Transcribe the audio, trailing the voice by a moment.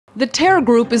The terror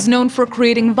group is known for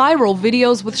creating viral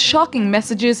videos with shocking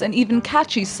messages and even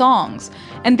catchy songs,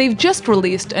 and they've just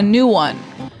released a new one.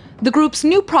 The group's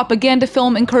new propaganda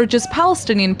film encourages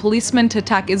Palestinian policemen to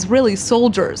attack Israeli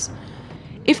soldiers.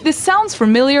 If this sounds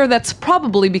familiar, that's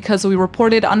probably because we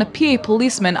reported on a PA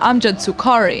policeman, Amjad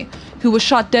Sukari, who was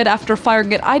shot dead after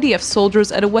firing at IDF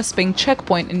soldiers at a West Bank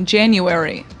checkpoint in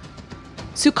January.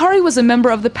 Sukari was a member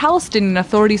of the Palestinian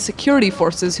Authority security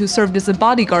forces who served as a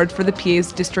bodyguard for the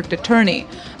PA's district attorney,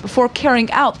 before carrying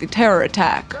out the terror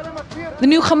attack. The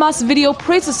new Hamas video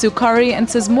praises Sukari and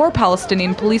says more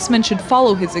Palestinian policemen should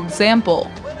follow his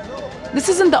example. This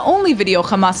isn't the only video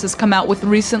Hamas has come out with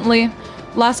recently.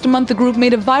 Last month, the group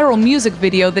made a viral music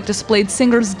video that displayed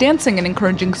singers dancing and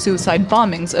encouraging suicide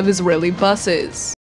bombings of Israeli buses.